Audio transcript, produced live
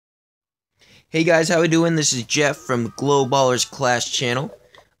Hey guys, how we doing? This is Jeff from Glowballers Clash channel.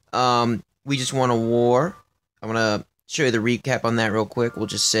 We just won a war. I'm gonna show you the recap on that real quick. We'll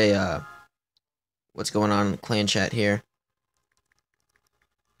just say what's going on in the clan chat here.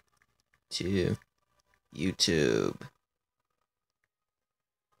 To YouTube.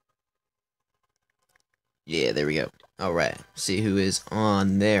 Yeah, there we go. Alright, see who is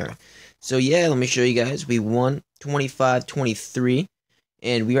on there. So yeah, let me show you guys. We won 25-23.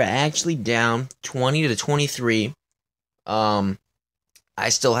 And we were actually down 20-23. I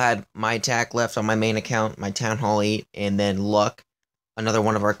still had my attack left on my main account, my Town Hall 8, and then Luck, another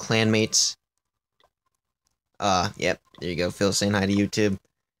one of our clanmates. Yep, there you go, Phil saying hi to YouTube.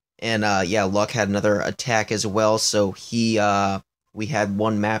 And, yeah, Luck had another attack as well, so we had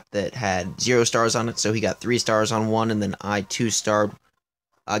one map that had 0 stars on it, so he got 3 stars on one, and then I 2-starred,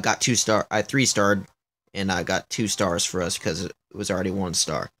 I 3-starred, and I got 2 stars for us, because it was already 1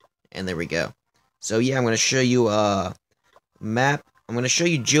 star. And there we go. So, yeah, I'm going to show you a map. I'm going to show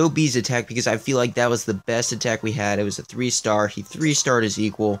you Joe B's attack because I feel like that was the best attack we had. It was a 3-star. He 3-starred his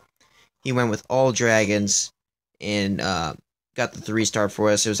equal. He went with all dragons and got the 3-star for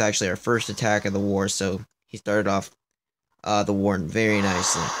us. It was actually our first attack of the war, so he started off the war very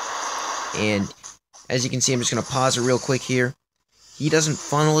nicely. And as you can see, I'm just going to pause it real quick here. He doesn't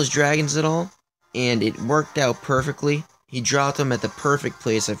funnel his dragons at all, and it worked out perfectly. He dropped them at the perfect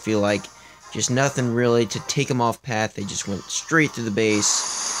place, I feel like. Just nothing really to take him off path. They just went straight through the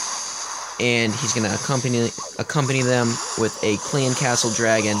base. And he's going to accompany them with a clan castle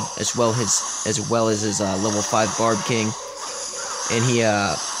dragon, as well as his level 5 Barb King. And he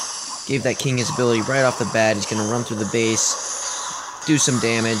gave that king his ability right off the bat. He's going to run through the base, do some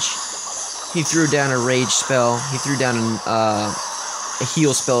damage. He threw down a rage spell. He threw down a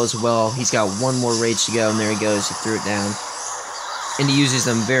heal spell as well. He's got one more rage to go, and there he goes. He threw it down. And he uses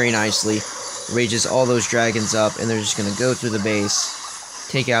them very nicely. Rages all those dragons up, and they're just going to go through the base,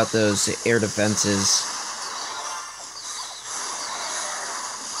 take out those air defenses.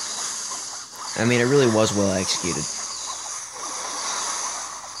 I mean, it really was well executed.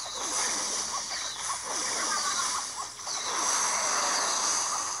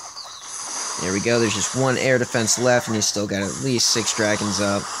 There we go, there's just one air defense left, and he's still got at least 6 dragons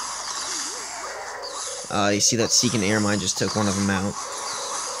up. You see that Seeking Air Mine just took one of them out.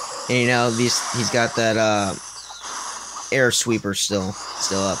 And you know, he's got that Air Sweeper still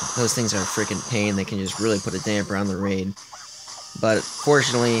up. Those things are a freaking pain. They can just really put a damper on the raid. But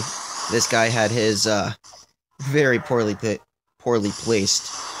fortunately, this guy had his very poorly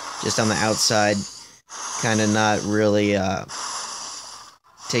placed, just on the outside, kind of not really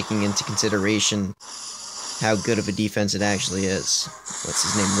taking into consideration how good of a defense it actually is. What's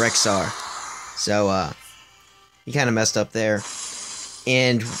his name? Rexar. So, he kind of messed up there.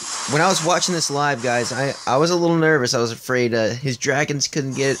 And when I was watching this live, guys, I was a little nervous. I was afraid his dragons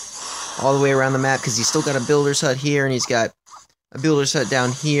couldn't get all the way around the map because he's still got a builder's hut here, and he's got a builder's hut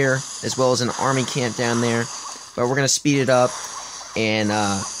down here, as well as an army camp down there. But we're going to speed it up, and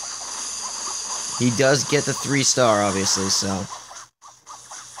he does get the 3-star, obviously, so.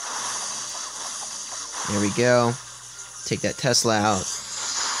 There we go. Take that Tesla out.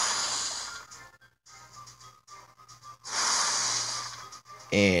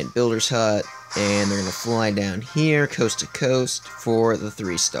 And Builder's Hut, and they're going to fly down here, coast to coast, for the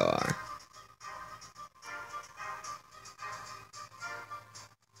 3-star.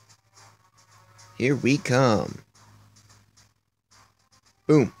 Here we come.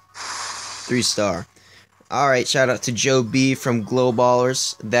 Boom. 3-star. Alright, shout out to Joe B from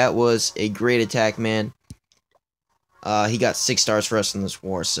Glowballers. That was a great attack, man. He got 6 stars for us in this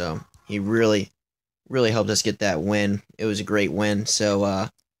war, so he really helped us get that win. It was a great win, so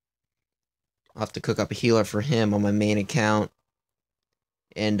I'll have to cook up a healer for him on my main account.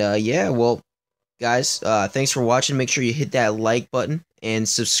 And yeah, well, guys, thanks for watching. Make sure you hit that like button and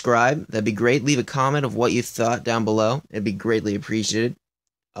subscribe. That'd be great. Leave a comment of what you thought down below. It'd be greatly appreciated.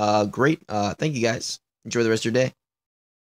 Great. Thank you, guys. Enjoy the rest of your day.